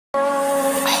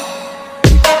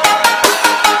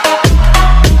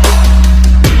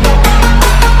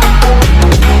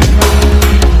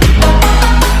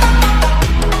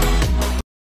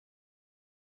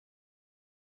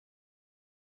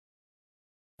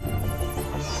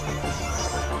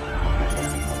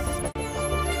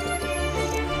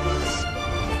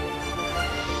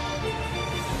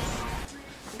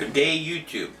Good day,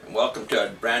 YouTube, and welcome to a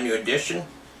brand new edition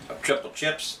of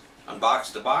TripleChip's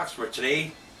Unbox the Box, where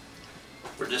today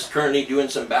we're just currently doing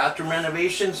some bathroom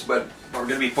renovations, but we're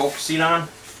going to be focusing on,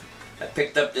 I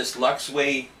picked up this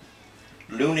LUXWAY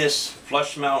Lunis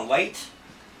flush mount light.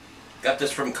 Got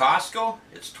this from COSTCO.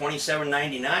 It's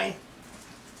 $27.99.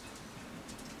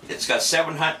 It's got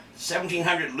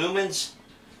 1700 lumens,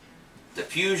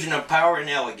 diffusion of power and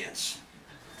elegance.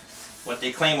 What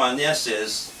they claim on this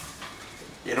is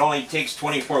it only takes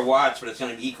 24 watts, but it's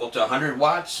going to be equal to 100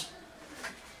 watts.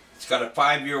 It's got a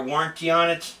 5-year warranty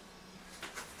on it.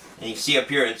 And you can see up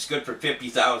here, it's good for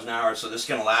 50,000 hours, so this is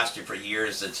going to last you for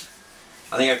years.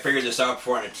 I think I figured this out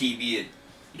before on a TV.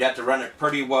 You'd have to run it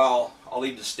pretty well. I'll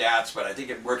leave the stats, but I think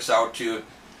it works out to,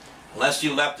 unless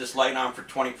you left this light on for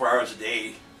 24 hours a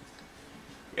day,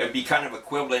 it would be kind of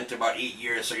equivalent to about 8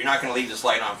 years. So you're not going to leave this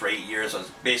light on for 8 years. So it's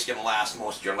basically going to last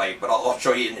most of your life. But I'll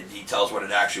show you in the details what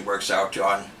it actually works out to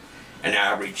on an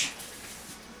average.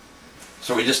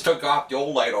 So we just took off the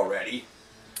old light already.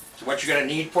 So what you're going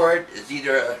to need for it is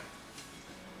either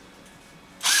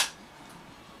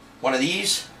one of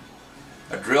these,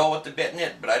 a drill with the bit in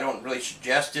it, but I don't really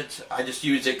suggest it. I just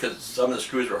use it because some of the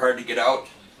screws were hard to get out.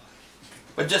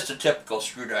 But just a typical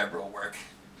screwdriver will work.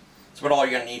 That's what all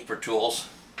you're going to need for tools.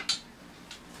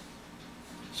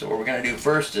 So what we're going to do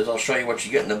first is I'll show you what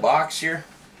you get in the box here.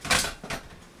 Let's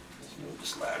move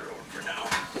this ladder over for now.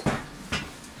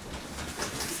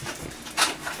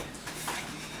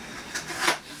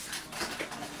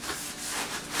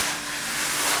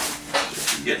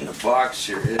 What you get in the box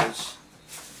here is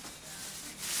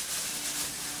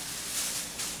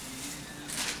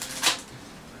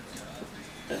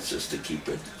that's just to keep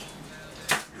it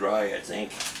dry, I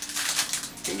think.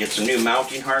 You can get some new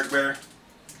mounting hardware,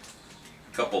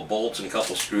 a couple bolts and a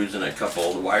couple screws and a couple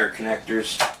of the wire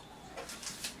connectors.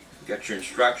 You got your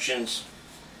instructions.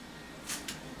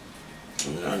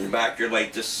 And then on the back of your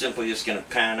light, this is simply just going to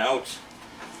pan out.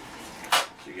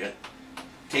 So you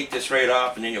take this right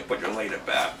off and then you'll put your light up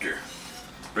after.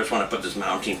 First want to put this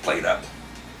mounting plate up.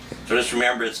 So just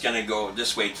remember it's going to go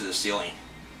this way to the ceiling,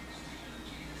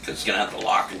 because it's going to have to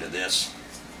lock into this.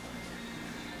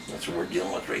 That's what we're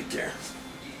dealing with right there.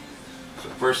 So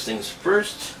first things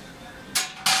first,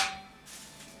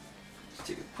 let's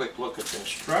take a quick look at the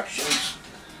instructions.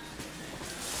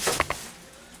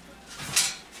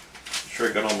 Make sure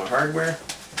I got all my hardware.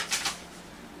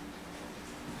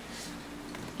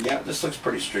 Yeah, this looks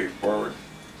pretty straightforward.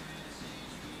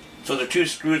 So the two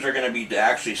screws are going to be to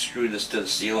actually screw this to the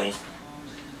ceiling.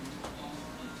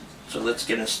 So let's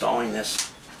get installing this.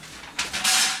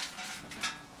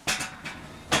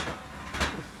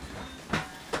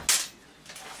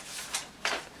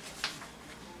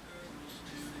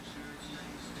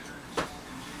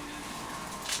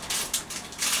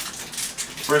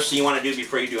 First thing you want to do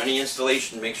before you do any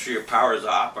installation, make sure your power is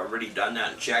off. I've already done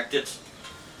that and checked it,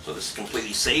 so this is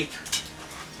completely safe.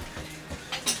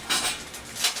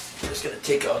 I'm just going to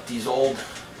take out these old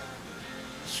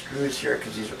screws here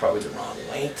because these are probably the wrong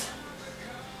length.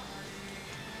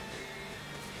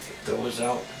 Get those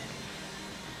out.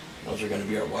 Those are going to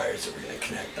be our wires that we're going to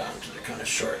connect on to. They're kind of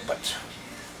short, but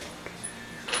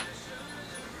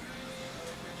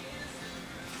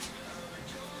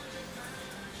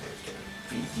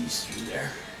feed these through there.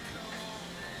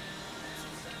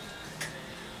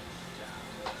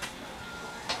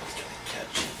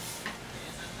 Catch it.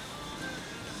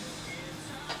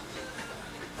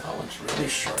 That one's really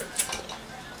short.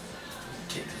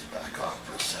 Take this back off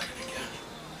for a second again.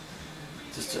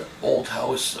 Just an old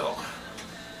house, so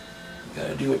you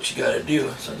gotta do what you gotta do.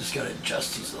 So I'm just gonna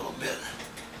adjust these a little bit.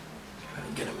 Try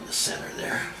to get them in the center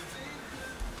there.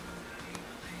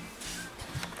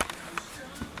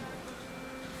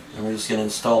 And we're just going to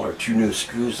install our two new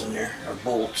screws in there, our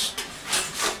bolts.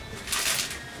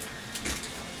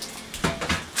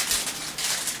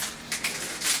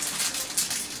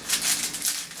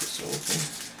 This open.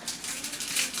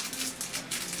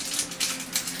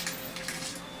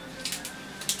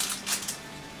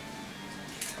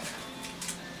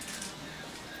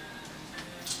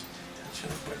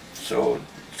 So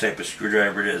the type of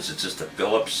screwdriver it is, it's just a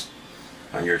Phillips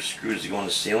on your screws that go in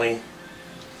the ceiling.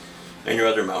 And your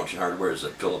other mounting hardware is a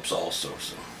Phillips also.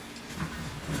 So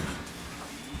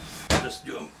I'll just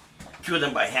do two of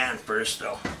them by hand first,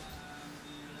 though.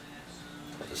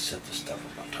 I'll just set this stuff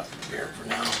up on top of the mirror for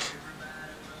now.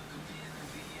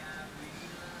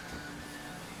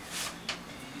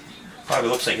 Probably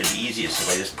looks like it's easiest if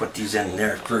I just put these in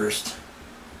there first.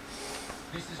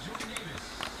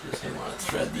 Just want to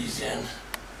thread these in.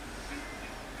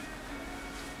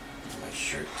 My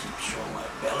shirt keeps showing my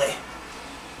belly.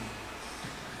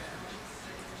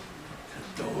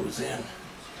 those in.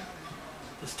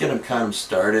 Just get them kind of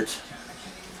started.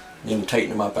 And you can tighten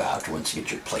them up after once you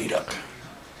get your plate up.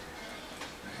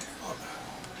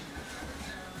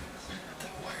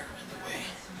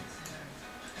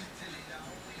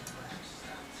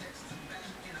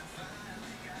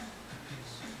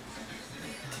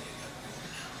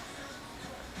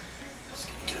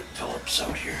 Phillips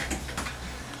out here.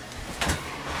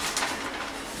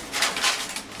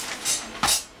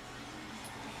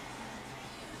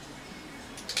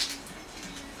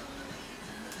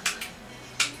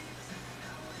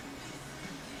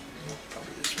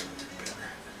 Probably this one would be better.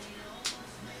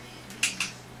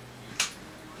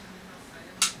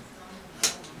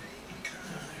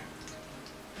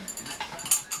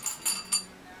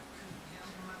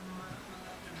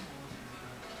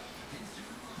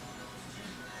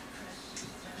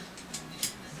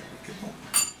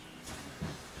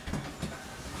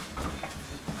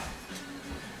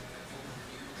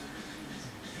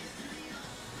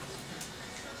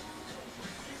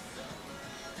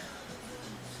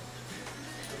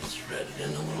 Thread it in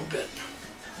a little bit.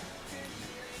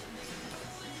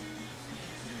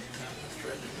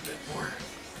 Thread it a bit more.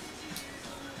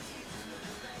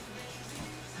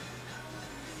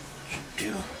 Should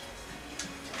do.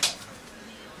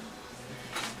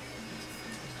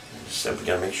 Just simply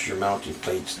gotta make sure your mounting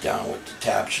plate's down with the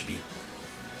tab should be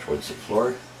towards the floor.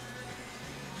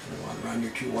 You want to run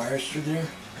your 2 wires through there.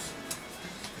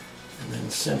 And then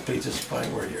simply just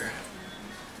find where your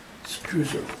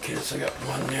screws are. Okay, so I got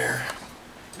one there.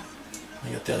 I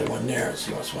got the other one there.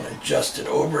 So you just want to adjust it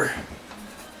over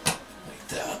like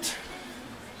that.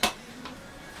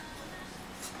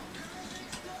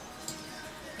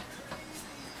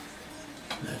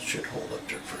 That should hold up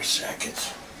there for a second.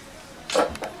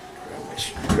 Grab my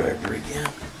screwdriver again.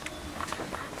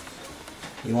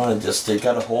 You want to just, they've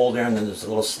got a hole there and then there's a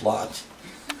little slot.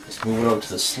 Just move it over to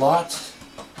the slot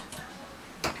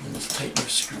and just tighten your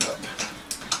screw up.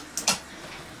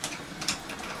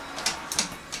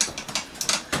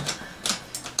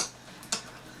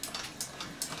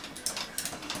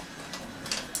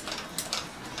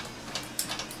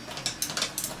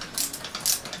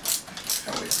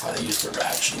 Probably use the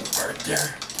ratcheting part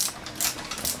there.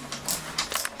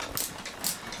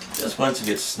 Just once it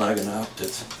gets snug enough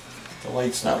that the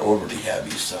light's not overly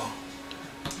heavy, so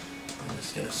I'm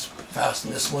just going to fasten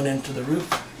this one into the roof.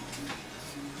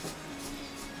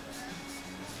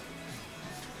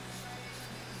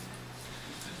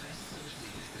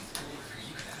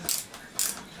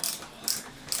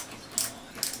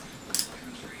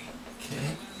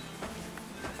 Okay.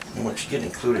 And what you get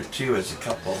included too is a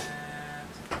couple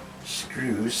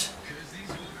screws.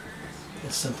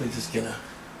 It's simply just gonna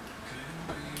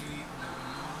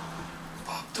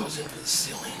pop those into the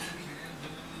ceiling.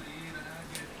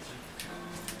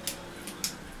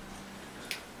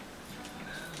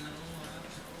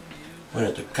 I'm gonna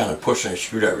have to kind of push on a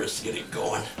screwdriver just to get it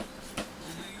going.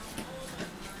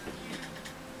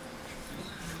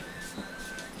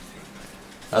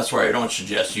 That's why I don't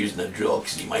suggest using a drill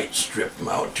because you might strip them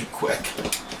out too quick.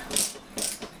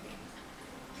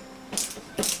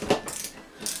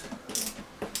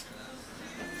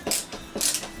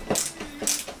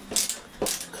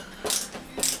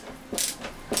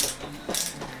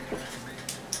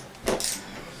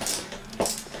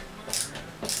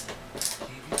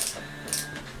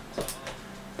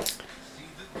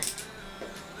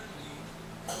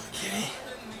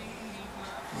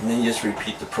 And then you just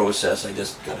repeat the process. I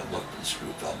just gotta look at the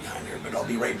screw fell behind here, but I'll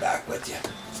be right back with you.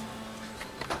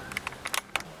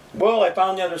 Well, I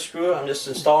found the other screw. I'm just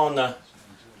installing the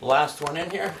last one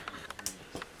in here.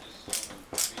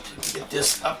 Get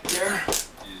this up there.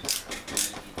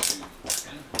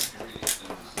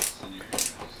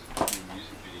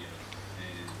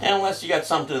 And unless you got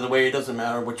something in the way, it doesn't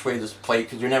matter which way this plate,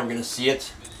 because you're never going to see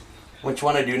it. What you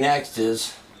want to do next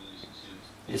is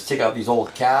you just take out these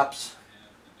old caps.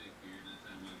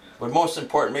 But most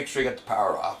important, make sure you got the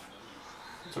power off.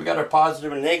 So we got our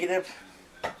positive and negative.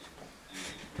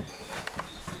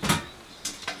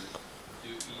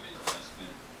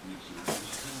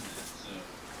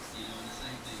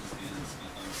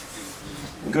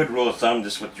 Good rule of thumb,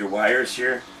 just with your wires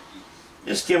here,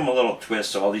 just give them a little twist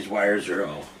so all these wires are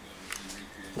all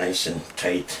nice and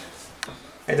tight.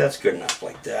 Hey, that's good enough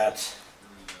like that.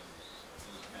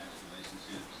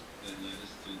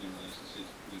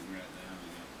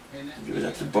 Do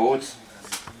that to both.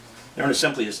 Now we're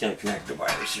simply just going to connect the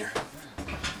wires here.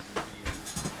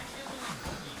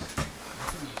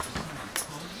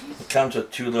 It comes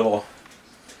with two little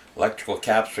electrical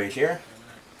caps right here.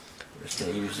 We're just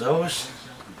going to use those.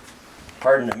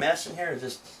 Pardon the mess in here,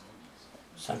 just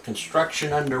some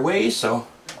construction underway, so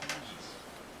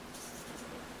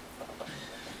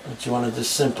what you want to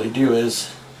just simply do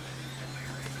is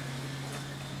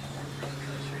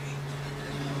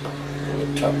a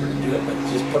little tougher to do it, but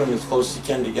just put them as close as you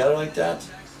can together like that.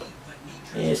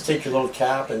 And you just take your little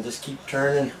cap and just keep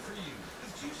turning.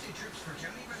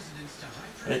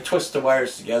 And it twists the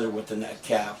wires together within that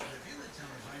cap.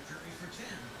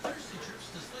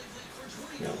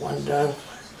 Got one done.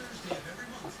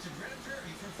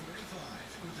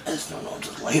 I just don't know,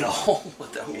 just light a hole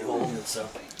without me holding it, so.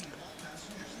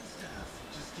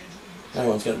 That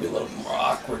one's going to be a little more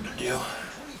awkward to do.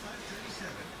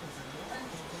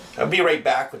 I'll be right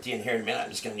back with you in here in a minute. I'm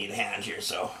just going to need a hand here,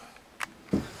 so.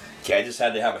 Okay, I just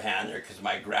had to have a hand there because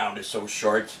my ground is so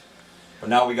short. But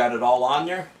now we got it all on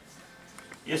there.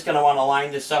 You're just going to want to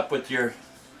line this up with your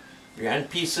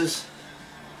end pieces.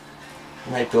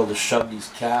 You might be able to shove these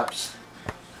caps.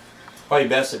 Probably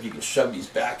best if you can shove these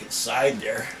back inside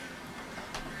there.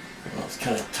 Well, it's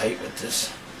kind of tight with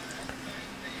this.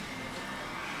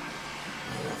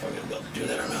 I don't know if I'm going to be able to do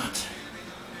that or not.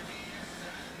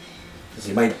 Because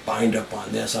you might bind up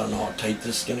on this. I don't know how tight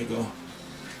this is going to go.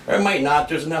 Or it might not.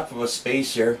 There's enough of a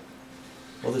space here.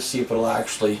 We'll just see if it'll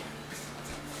actually...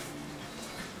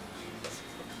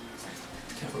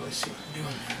 Can't really see what I'm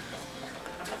doing there.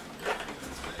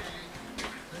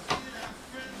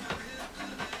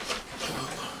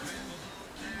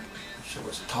 Wish it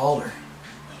was taller.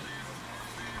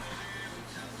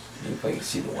 Maybe if I can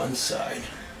see the one side.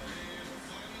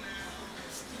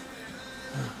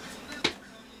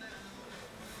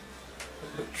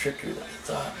 A bit trickier than I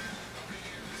thought.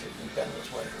 See if we can bend this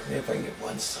way. Maybe if I can get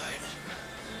one side.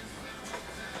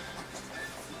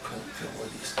 I don't feel where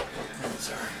these openings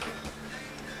are.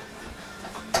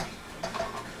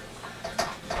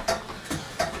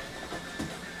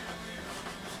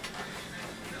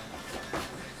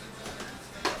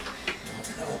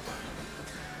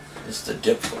 This is the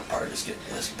difficult part, is getting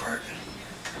this part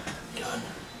done.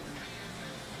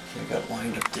 So I got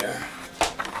lined up there,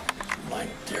 lined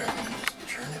up there, and then just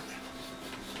turn it.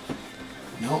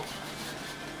 Nope.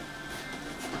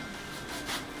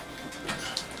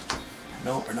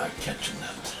 Nope, we're not catching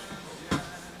that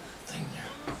thing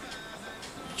there.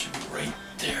 It should be right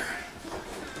there.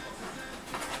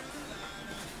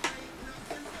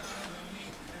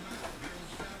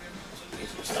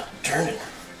 It's not turning.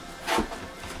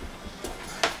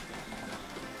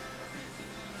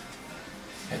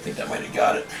 I think that might have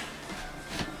got it.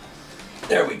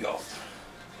 There we go.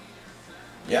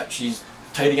 Yeah, she's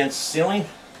tight against the ceiling.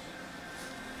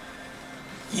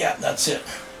 Yeah, that's it.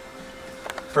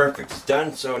 Perfect, it's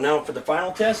done. So now for the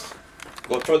final test,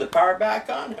 we'll throw the power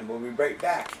back on and we'll be right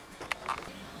back.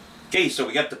 Okay, so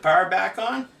we got the power back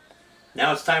on.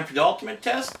 Now it's time for the ultimate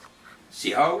test.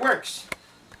 See how it works.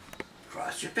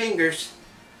 Cross your fingers.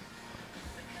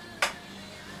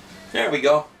 There we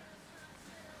go.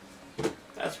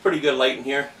 That's pretty good light in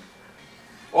here.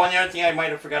 Oh, and the other thing I might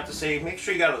have forgot to say, make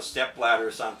sure you got a step ladder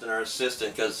or something, or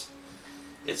assistant, because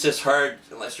it's just hard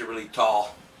unless you're really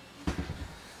tall.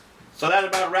 So that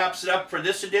about wraps it up for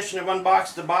this edition of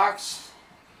Unbox the Box.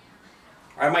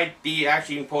 I might be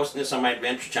actually even posting this on my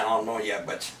adventure channel, I don't know yet,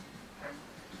 but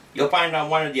you'll find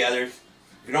on one or the other. If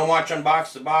you don't watch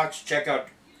Unbox the Box, check out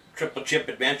TripleChip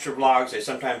adventure vlogs. I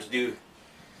sometimes do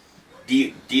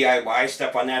DIY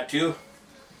stuff on that too.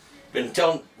 But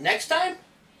until next time,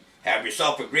 have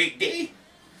yourself a great day.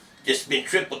 This has been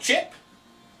TripleChip.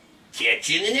 Catch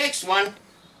you in the next one.